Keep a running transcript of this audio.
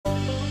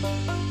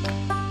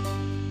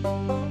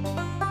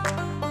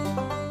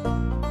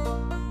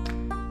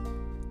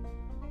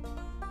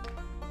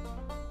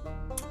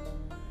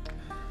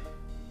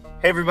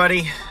Hey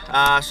everybody,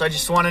 so I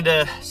just wanted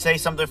to say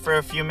something for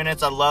a few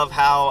minutes. I love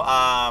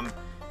how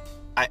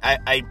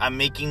I'm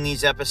making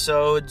these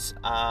episodes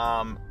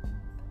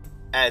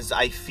as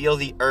I feel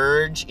the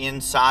urge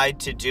inside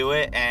to do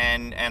it,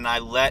 and I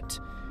let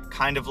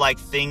kind of like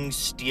things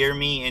steer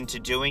me into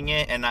doing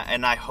it, and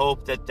I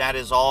hope that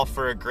is all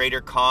for a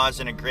greater cause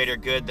and a greater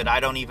good that I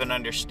don't even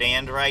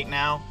understand right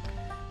now.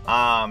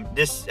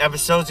 This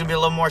episode's gonna be a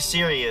little more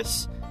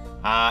serious.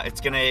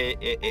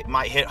 It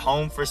might hit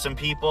home for some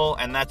people,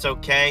 and that's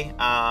okay.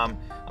 I'm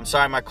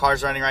sorry, my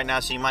car's running right now,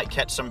 so you might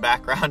catch some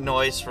background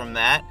noise from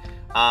that.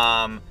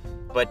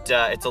 But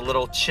it's a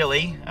little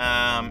chilly.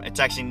 It's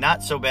actually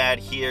not so bad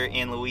here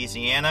in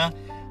Louisiana.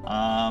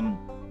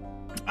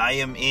 I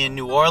am in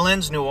New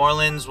Orleans. New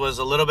Orleans was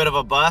a little bit of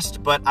a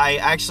bust, but I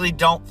actually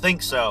don't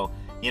think so.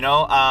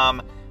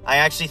 I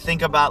actually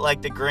think about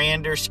like the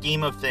grander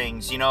scheme of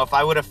things. If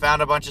I would have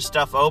found a bunch of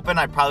stuff open,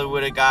 I probably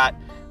would have got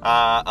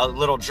a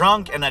little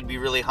drunk, and I'd be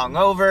really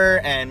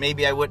hungover, and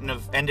maybe I wouldn't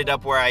have ended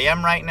up where I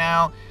am right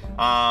now.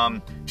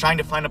 Trying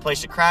to find a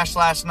place to crash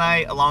last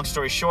night. A long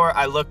story short,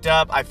 I looked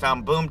up, I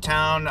found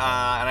Boomtown, and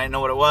I didn't know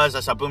what it was.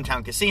 I saw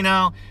Boomtown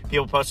Casino.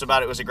 People posted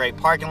about it. It was a great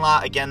parking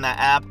lot. Again, that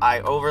app,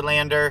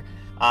 iOverlander.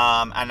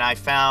 And I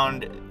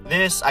found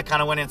this. I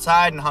kind of went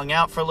inside and hung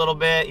out for a little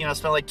bit.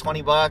 Spent like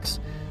 $20.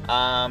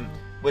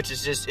 Which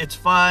is just, it's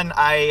fun.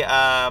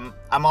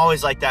 I'm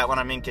always like that when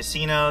I'm in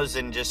casinos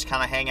and just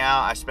kind of hang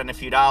out. I spend a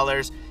few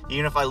dollars.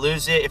 Even if I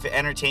lose it, if it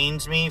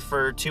entertains me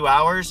for 2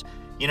 hours,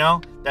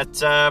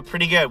 that's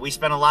pretty good. We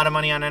spend a lot of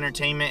money on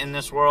entertainment in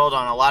this world,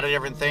 on a lot of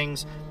different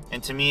things.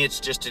 And to me, it's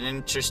just an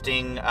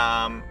interesting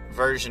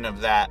version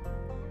of that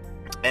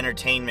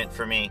entertainment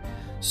for me.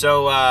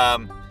 So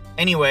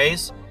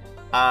anyways,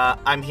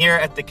 I'm here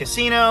at the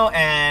casino,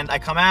 and I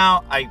come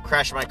out. I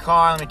crash my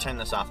car. Let me turn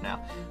this off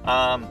now.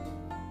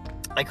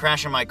 I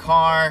crash in my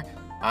car,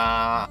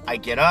 I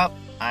get up,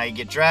 I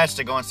get dressed,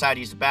 I go inside to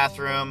use the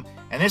bathroom,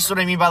 and this is what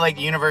I mean by like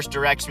the universe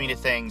directs me to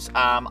things.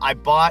 I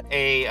bought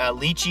a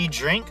lychee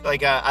drink.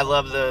 I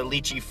love the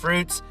lychee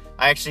fruits.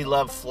 I actually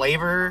love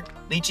flavor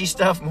lychee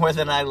stuff more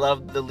than I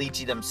love the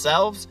lychee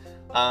themselves,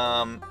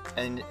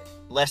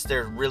 unless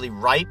they're really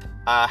ripe.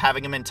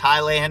 Having them in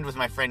Thailand with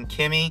my friend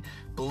Kimmy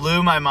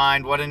blew my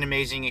mind. What an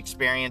amazing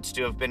experience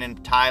to have been in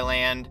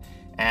Thailand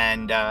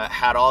and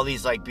had all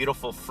these like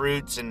beautiful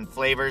fruits and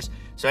flavors.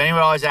 So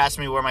anyone always asks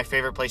me where my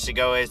favorite place to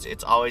go is.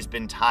 It's always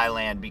been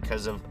Thailand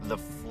because of the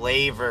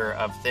flavor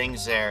of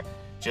things there.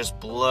 Just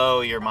blow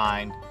your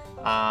mind.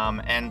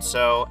 And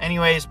so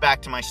anyways,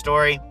 back to my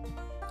story.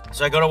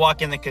 So I go to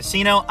walk in the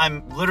casino.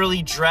 I'm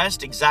literally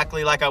dressed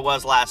exactly like I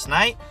was last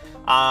night.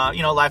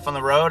 Life on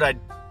the road. I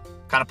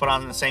kind of put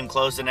on the same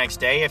clothes the next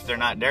day if they're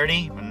not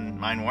dirty, and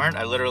mine weren't.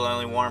 I literally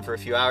only wore them for a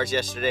few hours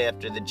yesterday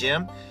after the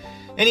gym.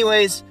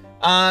 Anyways,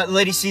 the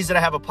lady sees that I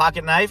have a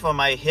pocket knife on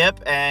my hip,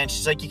 and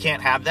she's like, "You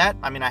can't have that."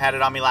 I mean, I had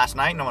it on me last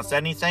night. No one said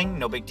anything.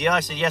 No big deal. I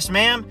said, "Yes,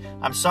 ma'am.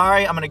 I'm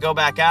sorry. I'm going to go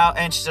back out."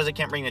 And she says, "I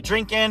can't bring the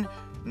drink in."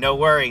 No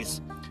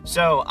worries.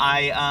 So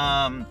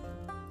I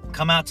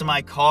come out to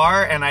my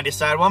car, and I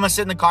decide, well, I'm going to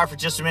sit in the car for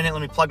just a minute.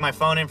 Let me plug my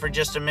phone in for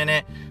just a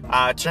minute.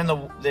 Turn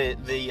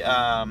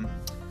the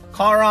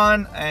car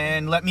on,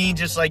 and let me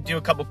just like do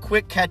a couple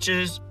quick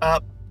catches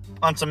up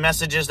on some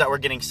messages that were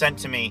getting sent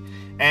to me.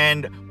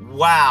 And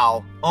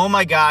wow, oh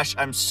my gosh,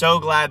 I'm so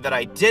glad that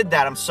I did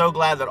that. I'm so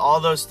glad that all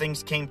those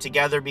things came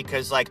together,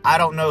 because like, I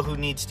don't know who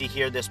needs to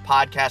hear this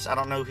podcast. I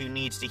don't know who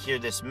needs to hear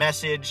this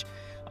message.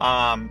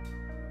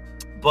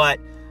 But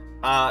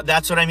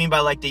that's what I mean by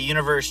like the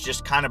universe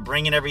just kind of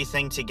bringing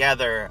everything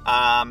together.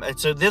 And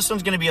so this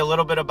one's going to be a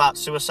little bit about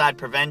suicide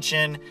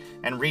prevention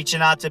and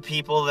reaching out to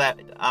people that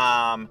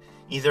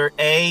either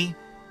A,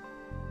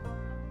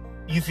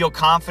 you feel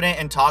confident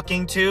in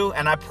talking to,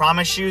 and I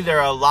promise you there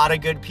are a lot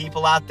of good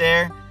people out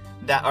there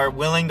that are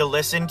willing to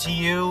listen to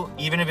you,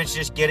 even if it's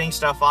just getting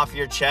stuff off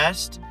your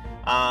chest,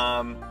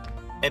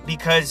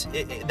 because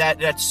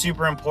that's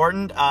super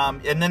important.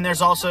 And then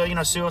there's also,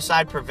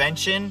 suicide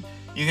prevention.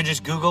 You can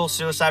just Google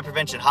suicide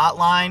prevention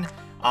hotline,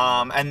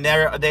 and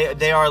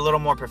they are a little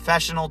more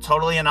professional,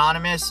 totally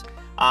anonymous,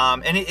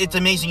 and it's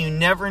amazing. You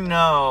never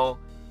know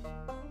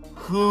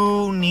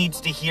who needs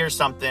to hear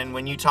something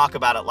when you talk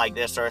about it like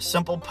this, or a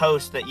simple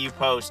post that you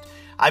post.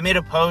 I made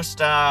a post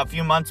a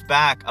few months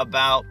back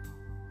about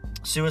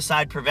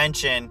suicide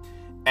prevention,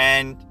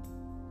 and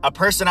a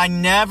person I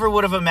never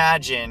would have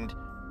imagined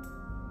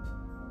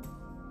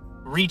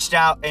reached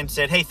out and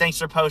said, "Hey, thanks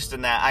for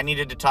posting that. I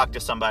needed to talk to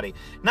somebody."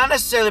 Not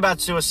necessarily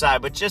about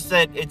suicide, but just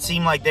that it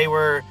seemed like they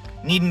were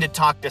needing to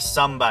talk to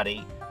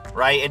somebody,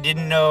 right? And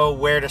didn't know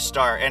where to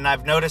start. And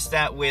I've noticed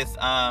that with,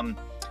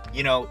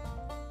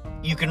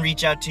 you can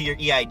reach out to your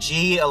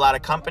EIG. A lot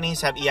of companies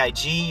have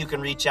EIG. You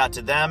can reach out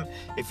to them.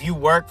 If you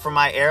work for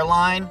my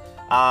airline,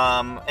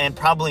 and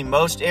probably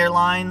most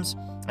airlines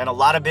and a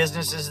lot of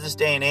businesses this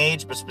day and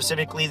age, but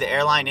specifically the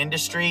airline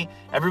industry,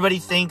 everybody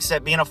thinks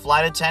that being a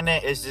flight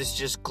attendant is this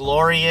just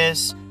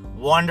glorious,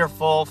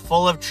 wonderful,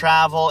 full of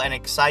travel and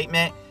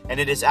excitement, and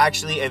it is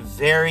actually a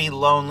very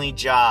lonely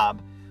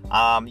job.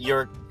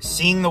 You're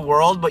seeing the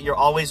world, but you're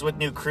always with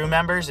new crew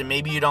members and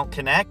maybe you don't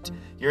connect.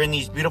 You're in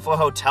these beautiful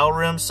hotel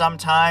rooms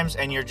sometimes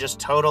and you're just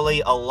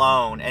totally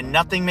alone, and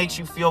nothing makes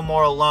you feel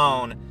more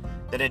alone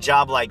than a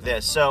job like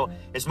this. So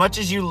as much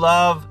as you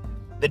love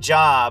the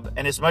job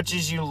and as much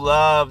as you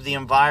love the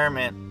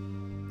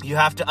environment, you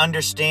have to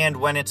understand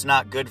when it's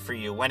not good for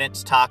you, when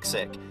it's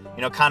toxic.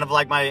 You know, kind of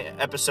like my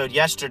episode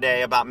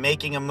yesterday about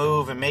making a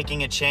move and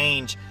making a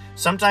change.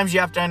 Sometimes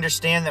you have to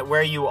understand that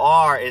where you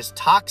are is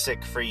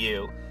toxic for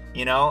you,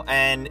 you know,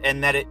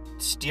 and that it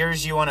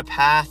steers you on a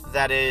path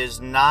that is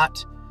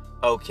not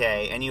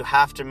okay. And you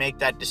have to make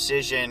that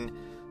decision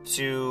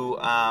to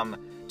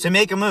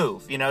make a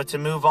move, you know, to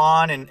move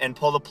on and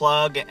pull the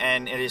plug.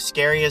 And as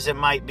scary as it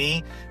might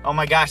be, oh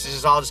my gosh, this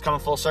is all just coming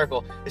full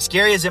circle. As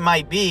scary as it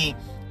might be,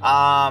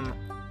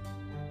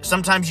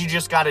 sometimes you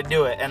just got to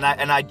do it. And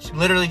I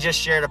literally just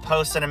shared a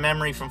post and a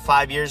memory from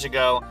 5 years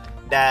ago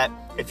that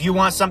if you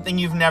want something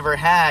you've never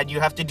had, you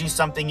have to do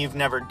something you've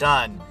never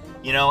done,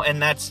 you know.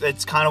 And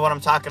it's kind of what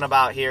I'm talking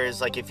about here is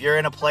like, if you're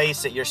in a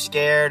place that you're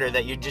scared or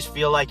that you just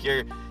feel like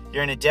you're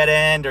in a dead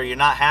end or you're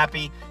not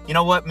happy, you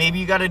know what, maybe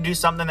you got to do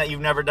something that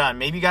you've never done.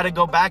 Maybe you got to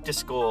go back to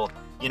school,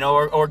 you know,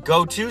 or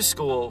go to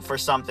school for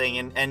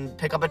something and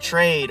pick up a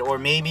trade, or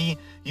maybe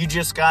you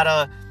just got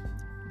to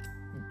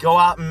go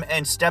out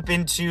and step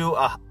into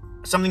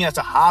something that's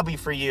a hobby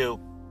for you,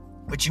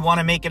 but you want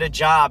to make it a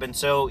job. And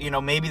so, you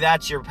know, maybe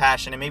that's your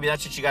passion and maybe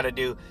that's what you got to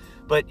do.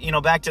 But, you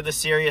know, back to the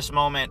serious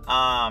moment,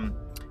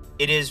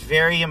 it is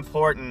very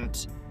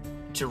important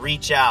to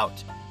reach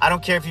out. I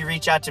don't care if you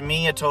reach out to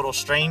me, a total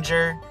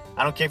stranger.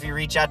 I don't care if you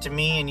reach out to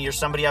me and you're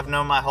somebody I've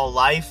known my whole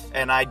life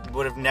and I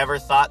would have never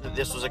thought that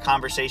this was a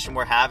conversation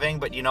we're having,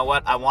 but you know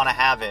what? I want to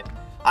have it.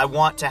 I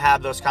want to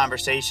have those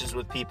conversations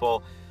with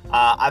people.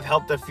 I've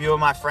helped a few of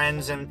my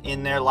friends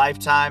in their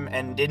lifetime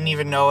and didn't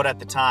even know it at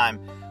the time.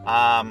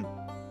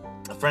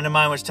 A friend of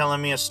mine was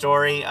telling me a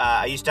story.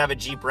 I used to have a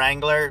Jeep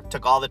Wrangler,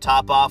 took all the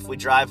top off. We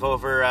drive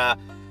over,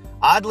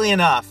 oddly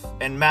enough,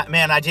 and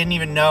man, I didn't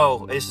even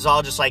know. This is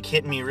all just like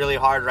hitting me really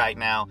hard right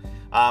now.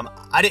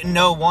 I didn't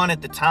know, one,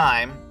 at the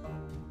time,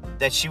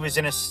 that she was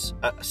in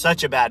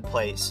such a bad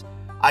place.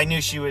 I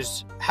knew she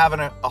was having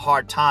a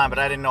hard time, but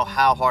I didn't know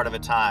how hard of a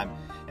time.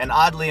 And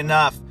oddly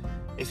enough,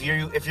 if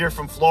you're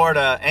from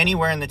Florida,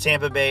 anywhere in the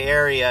Tampa Bay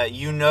area,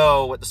 you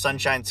know what the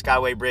Sunshine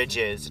Skyway Bridge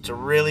is. It's a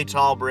really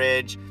tall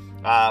bridge.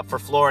 For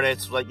Florida,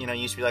 it's like, you know,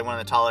 used to be like one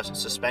of the tallest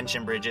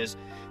suspension bridges.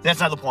 That's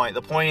not the point.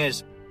 The point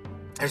is,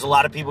 there's a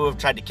lot of people who have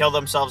tried to kill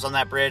themselves on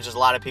that bridge. There's a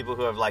lot of people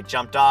who have like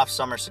jumped off.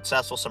 Some are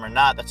successful, some are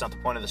not. That's not the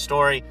point of the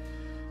story.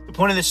 The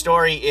point of the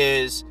story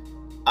is,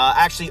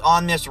 actually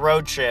on this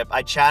road trip,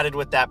 I chatted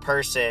with that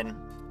person.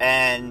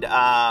 And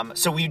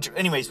so we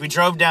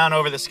drove down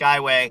over the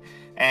Skyway,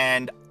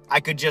 and I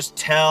could just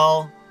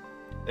tell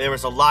there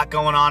was a lot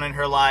going on in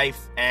her life.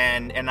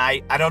 And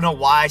I don't know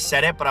why I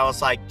said it, but I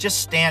was like,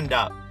 just stand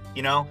up,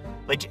 you know?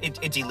 Like,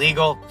 it's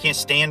illegal. Can't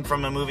stand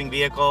from a moving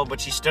vehicle. But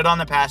she stood on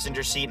the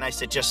passenger seat, and I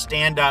said, just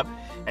stand up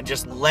and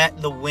just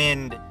let the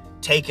wind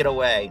take it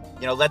away.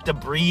 You know, let the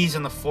breeze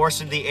and the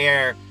force of the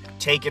air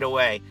take it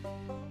away.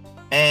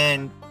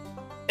 And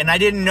I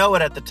didn't know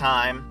it at the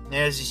time.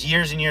 It was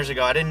years and years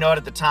ago. I didn't know it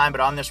at the time, but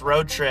on this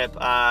road trip,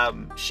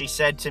 she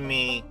said to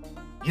me,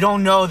 "You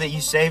don't know that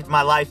you saved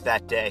my life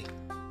that day."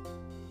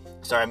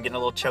 Sorry, I'm getting a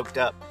little choked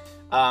up.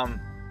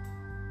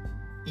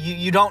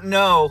 You don't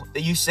know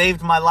that you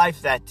saved my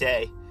life that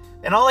day.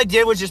 And all I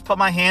did was just put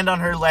my hand on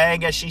her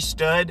leg as she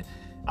stood.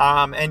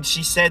 And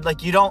she said,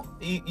 like, you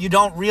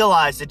don't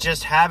realize that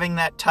just having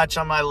that touch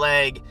on my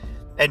leg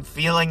and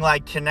feeling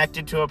like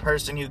connected to a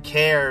person who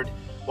cared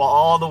while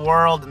all the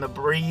world and the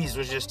breeze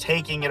was just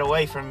taking it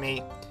away from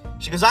me.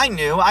 She goes, I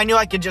knew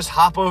I could just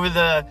hop over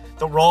the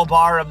roll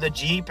bar of the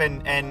Jeep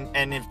and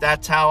if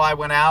that's how I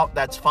went out,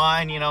 that's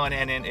fine, you know,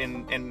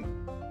 and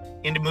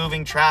into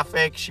moving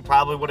traffic, she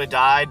probably would have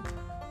died.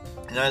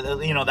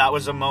 You know, that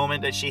was a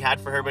moment that she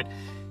had for her, but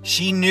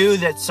she knew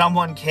that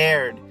someone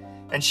cared,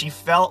 and she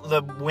felt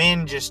the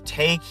wind just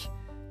take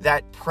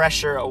that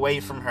pressure away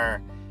from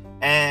her.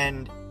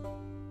 And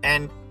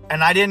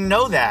I didn't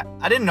know that.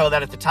 I didn't know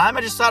that at the time.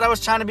 I just thought I was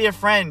trying to be a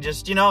friend.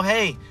 Just, you know,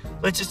 hey,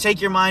 let's just take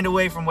your mind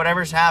away from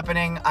whatever's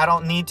happening. I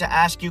don't need to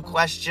ask you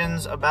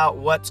questions about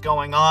what's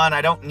going on.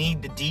 I don't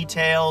need the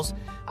details.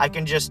 I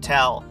can just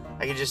tell.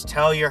 I can just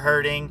tell you're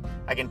hurting.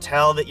 I can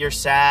tell that you're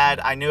sad.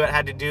 I knew it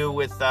had to do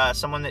with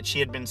someone that she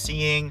had been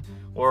seeing,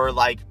 or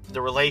like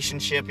the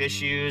relationship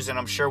issues, and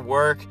I'm sure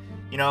work.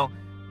 You know,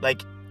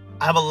 like,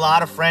 I have a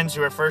lot of friends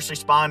who are first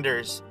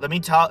responders. Let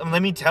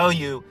me tell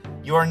you,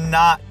 you're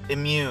not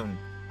immune.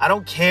 I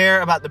don't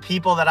care about the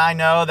people that I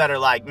know that are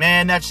like,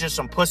 man, that's just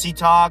some pussy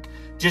talk.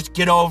 Just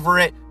get over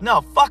it. No,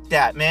 fuck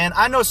that, man.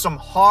 I know some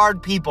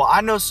hard people.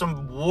 I know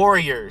some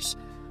warriors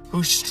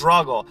who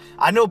struggle.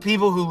 I know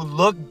people who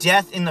look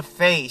death in the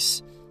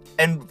face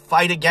and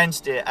fight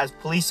against it as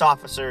police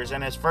officers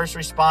and as first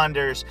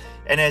responders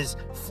and as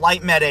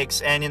flight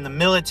medics and in the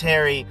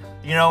military,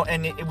 you know,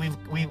 and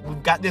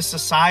we've got this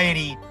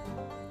society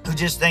who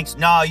just thinks,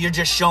 no, you're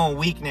just showing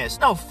weakness.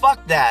 No,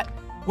 fuck that.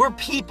 We're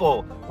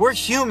people. We're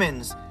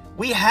humans.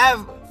 we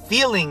have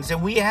feelings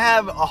and we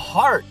have a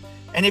heart.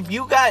 And if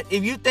you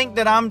think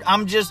that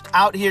I'm just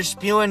out here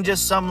spewing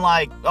just some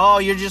like, oh,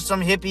 you're just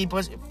some hippie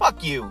pussy,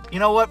 fuck you. You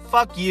know what?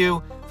 Fuck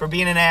you for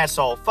being an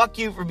asshole. Fuck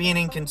you for being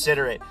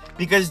inconsiderate.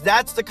 Because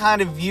that's the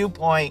kind of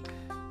viewpoint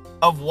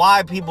of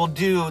why people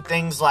do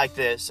things like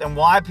this and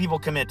why people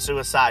commit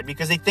suicide,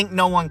 because they think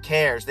no one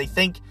cares. They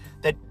think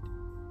that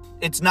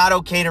it's not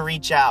okay to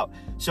reach out.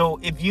 So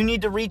if you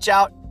need to reach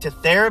out to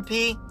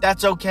therapy,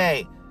 that's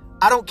okay.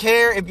 I don't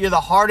care if you're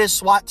the hardest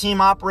SWAT team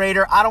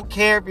operator. I don't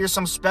care if you're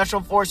some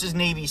Special Forces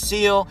Navy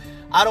SEAL.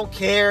 I don't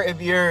care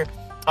if you're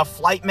a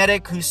flight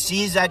medic who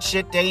sees that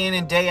shit day in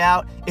and day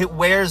out. It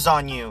wears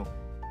on you.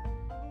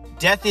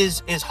 Death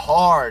is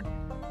hard.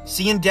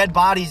 Seeing dead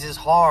bodies is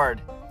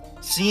hard.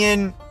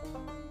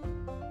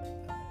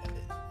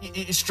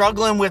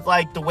 Struggling with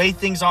like the way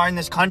things are in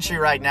this country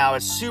right now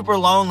is super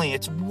lonely.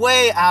 It's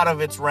way out of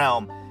its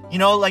realm. You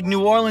know, like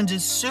New Orleans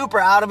is super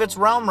out of its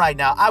realm right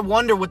now. I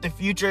wonder what the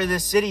future of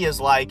this city is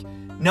like,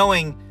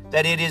 knowing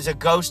that it is a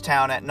ghost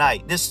town at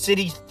night. This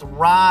city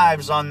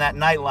thrives on that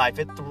nightlife.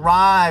 It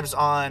thrives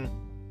on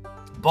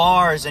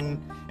bars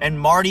and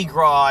Mardi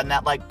Gras and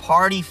that like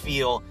party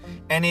feel.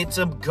 And it's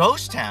a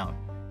ghost town.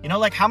 You know,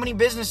 like how many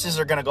businesses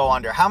are going to go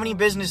under? How many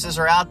businesses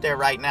are out there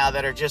right now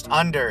that are just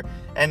under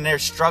and they're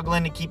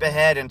struggling to keep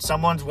ahead, and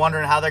someone's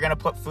wondering how they're going to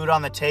put food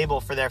on the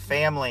table for their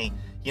family?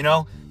 You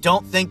know,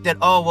 don't think that,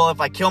 oh, well, if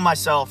I kill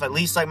myself, at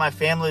least like my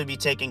family would be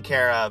taken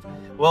care of.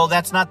 Well,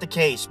 that's not the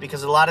case,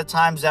 because a lot of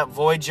times that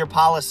voids your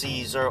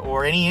policies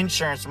or any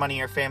insurance money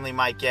your family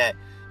might get.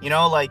 You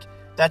know, like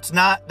that's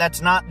not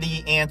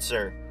the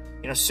answer.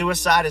 You know,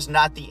 suicide is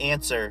not the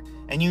answer,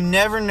 and you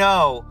never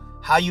know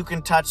how you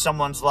can touch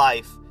someone's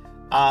life.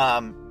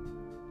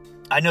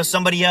 I know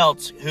somebody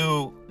else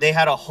who they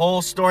had a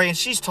whole story, and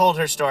she's told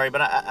her story,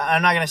 but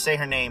I'm not going to say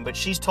her name, but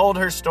she's told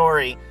her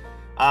story,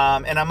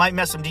 and I might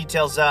mess some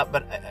details up,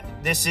 but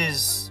this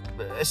is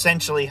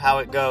essentially how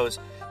it goes.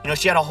 You know,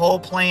 she had a whole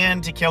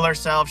plan to kill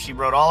herself. She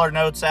wrote all her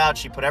notes out.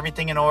 She put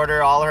everything in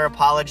order, all her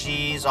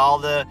apologies, all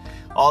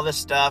the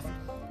stuff,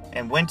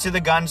 and went to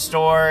the gun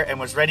store and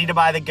was ready to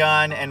buy the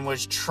gun and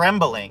was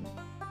trembling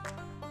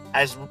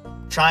as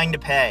trying to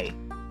pay.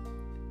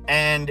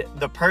 And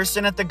the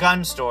person at the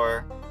gun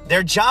store,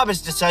 their job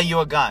is to sell you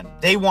a gun.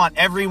 They want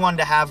everyone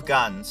to have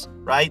guns,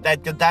 right?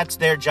 That's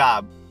their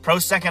job. Pro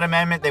Second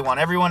Amendment, they want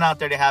everyone out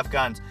there to have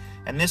guns.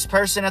 And this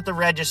person at the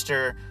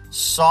register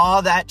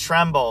saw that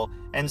tremble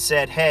and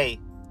said, hey,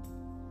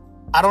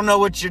 I don't know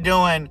what you're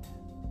doing,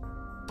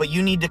 but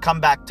you need to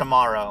come back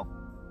tomorrow,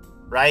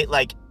 right?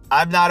 Like,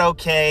 I'm not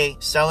okay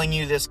selling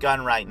you this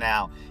gun right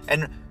now.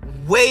 And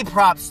way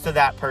props to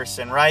that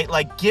person, right?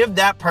 Like, give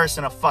that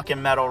person a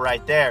fucking medal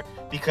right there,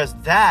 because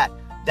that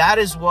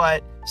is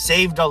what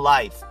saved a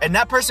life. And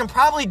that person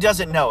probably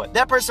doesn't know it.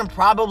 That person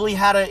probably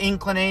had an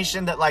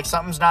inclination that like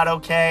something's not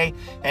okay.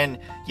 And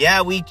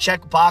yeah, we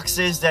check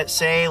boxes that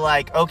say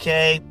like,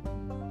 okay,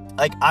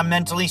 like I'm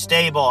mentally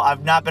stable.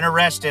 I've not been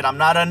arrested. I'm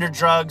not under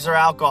drugs or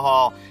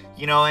alcohol,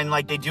 you know, and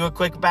like they do a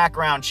quick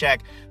background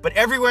check. But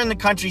everywhere in the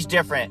country's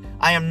different.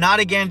 I am not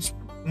against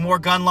more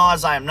gun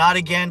laws. I am not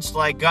against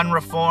like gun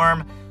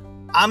reform.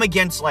 I'm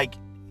against like,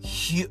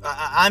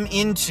 I'm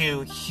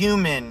into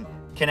human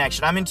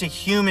connection. I'm into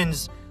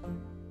humans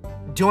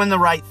doing the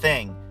right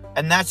thing.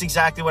 And that's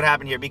exactly what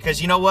happened here.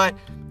 Because you know what?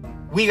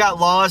 We got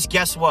laws.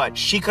 Guess what?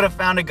 She could have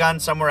found a gun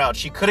somewhere else.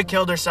 She could have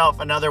killed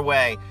herself another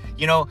way.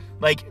 You know,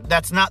 like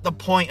that's not the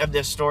point of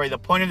this story. The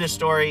point of this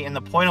story and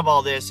the point of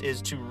all this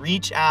is to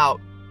reach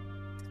out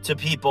to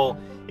people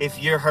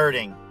if you're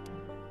hurting.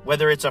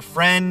 Whether it's a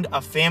friend,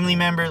 a family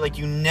member, like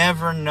you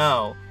never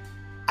know.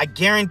 I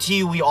guarantee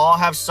you we all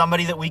have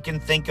somebody that we can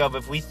think of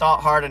if we thought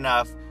hard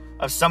enough,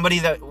 of somebody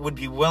that would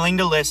be willing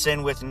to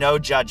listen with no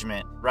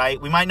judgment, right?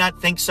 We might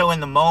not think so in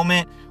the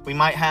moment. We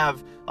might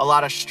have a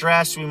lot of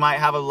stress. We might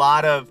have a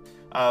lot of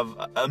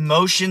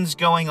emotions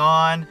going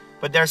on,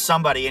 but there's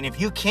somebody. And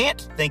if you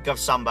can't think of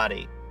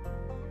somebody,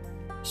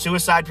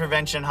 Suicide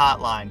Prevention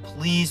Hotline,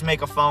 please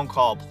make a phone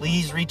call.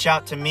 Please reach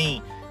out to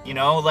me. You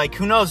know, like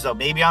who knows though?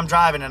 Maybe I'm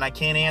driving and I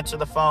can't answer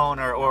the phone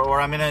or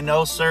I'm in a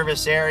no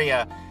service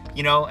area,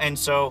 you know, and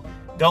so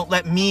don't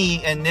let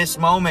me in this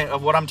moment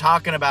of what I'm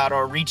talking about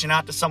or reaching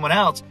out to someone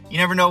else. You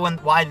never know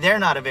why they're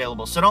not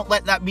available. So don't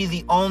let that be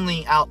the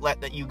only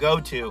outlet that you go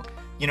to,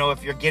 you know,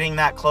 if you're getting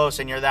that close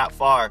and you're that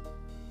far.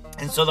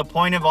 And so the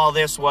point of all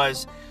this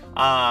was,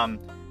 I'm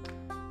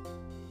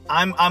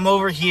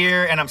over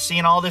here and I'm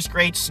seeing all this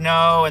great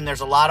snow and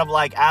there's a lot of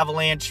like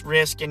avalanche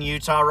risk in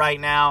Utah right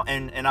now.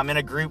 And I'm in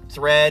a group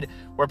thread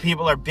where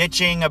people are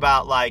bitching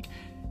about like,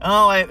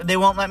 oh, they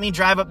won't let me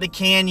drive up the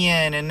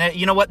canyon. And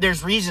you know what?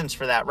 There's reasons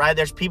for that, right?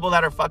 There's people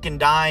that are fucking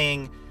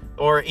dying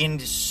or in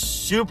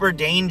super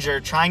danger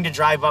trying to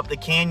drive up the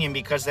canyon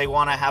because they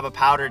want to have a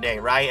powder day,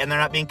 right? And they're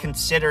not being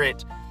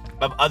considerate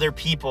of other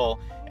people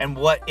and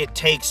what it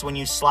takes when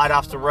you slide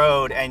off the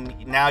road and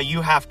now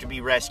you have to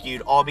be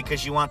rescued all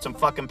because you want some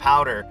fucking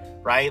powder,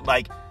 right?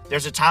 Like,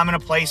 there's a time and a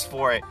place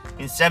for it.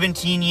 In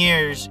 17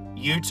 years,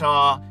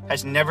 Utah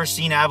has never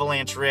seen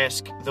avalanche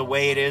risk the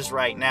way it is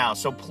right now.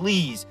 So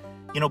please,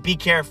 be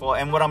careful.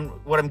 And what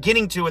I'm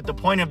getting to at the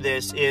point of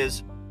this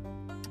is,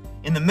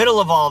 in the middle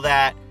of all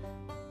that,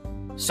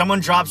 someone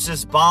drops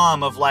this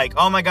bomb of like,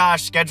 oh my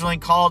gosh, scheduling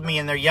called me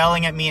and they're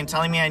yelling at me and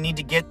telling me I need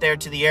to get there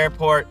to the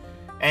airport.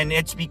 And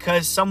it's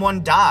because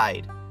someone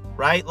died,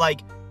 right?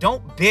 Like,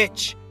 don't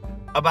bitch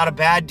about a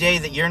bad day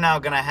that you're now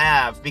going to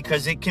have,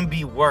 because it can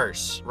be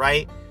worse,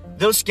 right?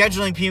 Those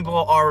scheduling people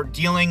are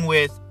dealing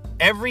with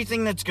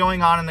everything that's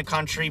going on in the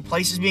country,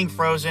 places being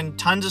frozen,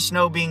 tons of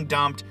snow being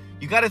dumped.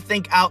 You got to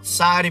think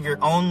outside of your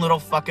own little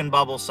fucking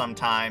bubble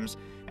sometimes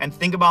and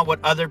think about what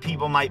other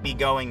people might be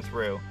going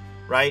through,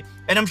 right?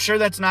 And I'm sure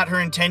that's not her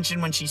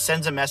intention when she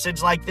sends a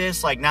message like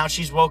this. Like, now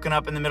she's woken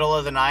up in the middle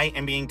of the night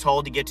and being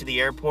told to get to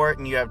the airport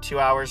and you have 2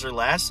 hours or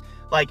less.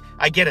 Like,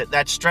 I get it.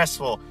 That's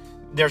stressful.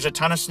 There's a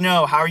ton of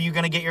snow. How are you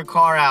going to get your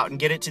car out and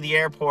get it to the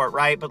airport,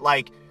 right? But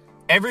like,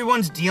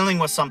 everyone's dealing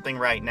with something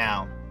right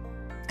now.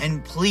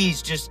 And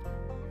please just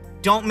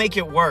don't make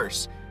it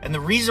worse. And the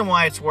reason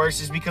why it's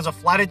worse is because a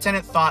flight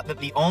attendant thought that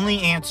the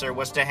only answer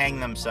was to hang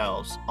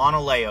themselves on a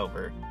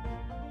layover.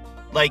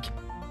 Like,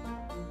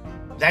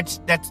 that's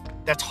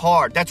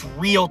hard. That's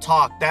real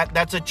talk.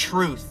 That's a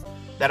truth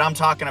that I'm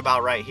talking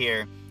about right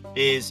here.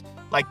 Is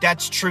like,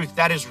 that's truth.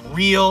 That is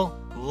real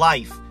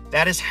life.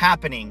 That is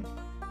happening.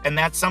 And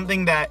that's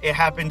something that it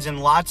happens in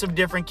lots of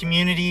different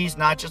communities,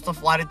 not just the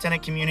flight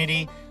attendant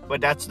community,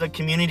 but that's the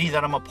community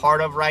that I'm a part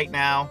of right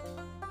now.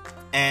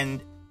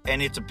 And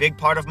it's a big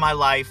part of my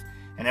life.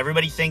 And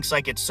everybody thinks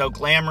like it's so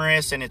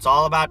glamorous and it's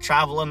all about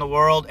travel in the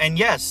world. And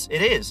yes,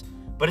 it is.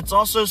 But it's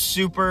also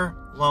super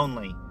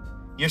lonely.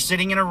 You're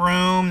sitting in a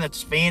room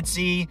that's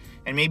fancy,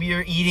 and maybe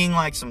you're eating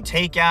like some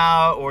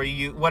takeout or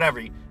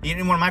whatever.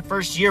 When my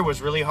first year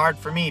was really hard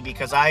for me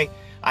because I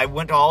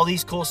went to all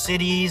these cool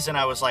cities and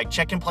I was like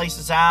checking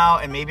places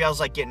out, and maybe I was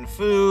like getting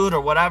food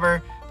or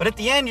whatever. But at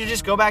the end, you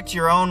just go back to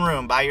your own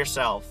room by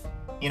yourself,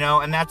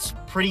 and that's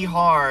pretty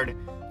hard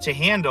to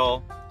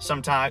handle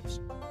sometimes.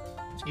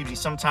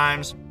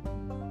 Sometimes,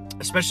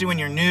 especially when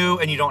you're new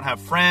and you don't have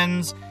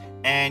friends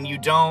and you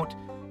don't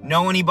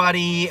know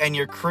anybody and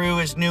your crew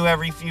is new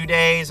every few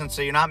days. And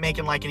so you're not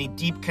making like any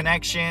deep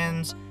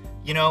connections,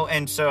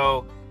 and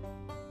so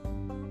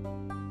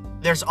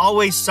there's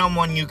always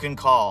someone you can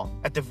call,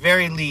 at the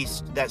very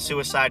least, that's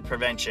suicide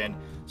prevention.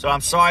 So I'm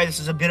sorry, this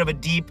is a bit of a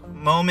deep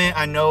moment.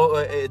 I know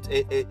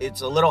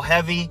it's a little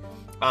heavy,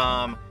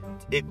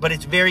 but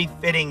it's very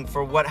fitting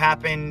for what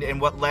happened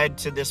and what led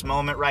to this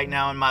moment right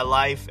now in my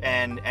life.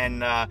 And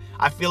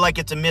I feel like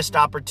it's a missed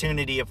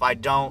opportunity if I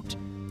don't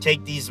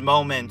take these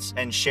moments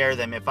and share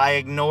them. If I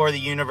ignore the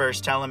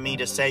universe telling me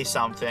to say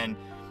something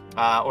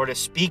or to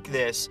speak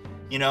this,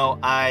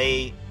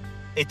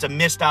 it's a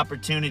missed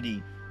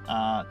opportunity.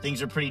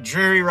 Things are pretty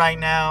dreary right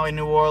now in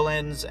New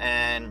Orleans,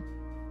 and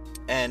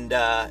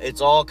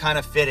it's all kind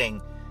of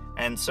fitting.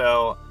 And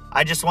so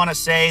I just want to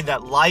say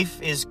that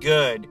life is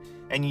good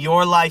and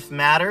your life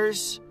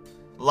matters.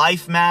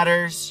 Life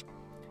matters.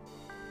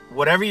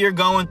 Whatever you're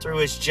going through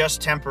is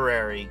just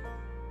temporary.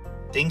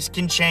 Things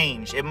can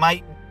change. It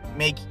might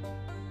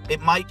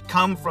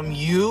come from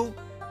you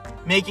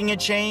making a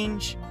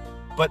change,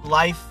 but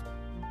life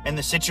and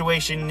the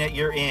situation that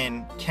you're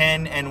in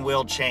can and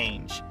will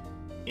change,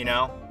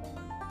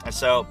 And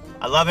so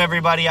I love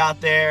everybody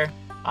out there.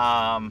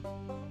 Have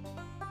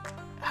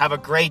a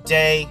great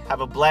day.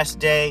 Have a blessed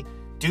day.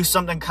 Do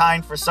something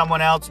kind for someone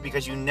else,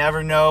 because you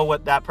never know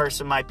what that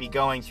person might be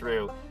going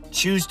through.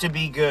 Choose to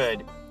be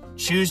good.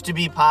 Choose to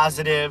be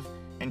positive,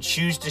 and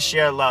choose to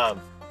share love.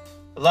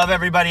 I love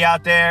everybody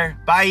out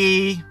there.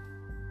 Bye.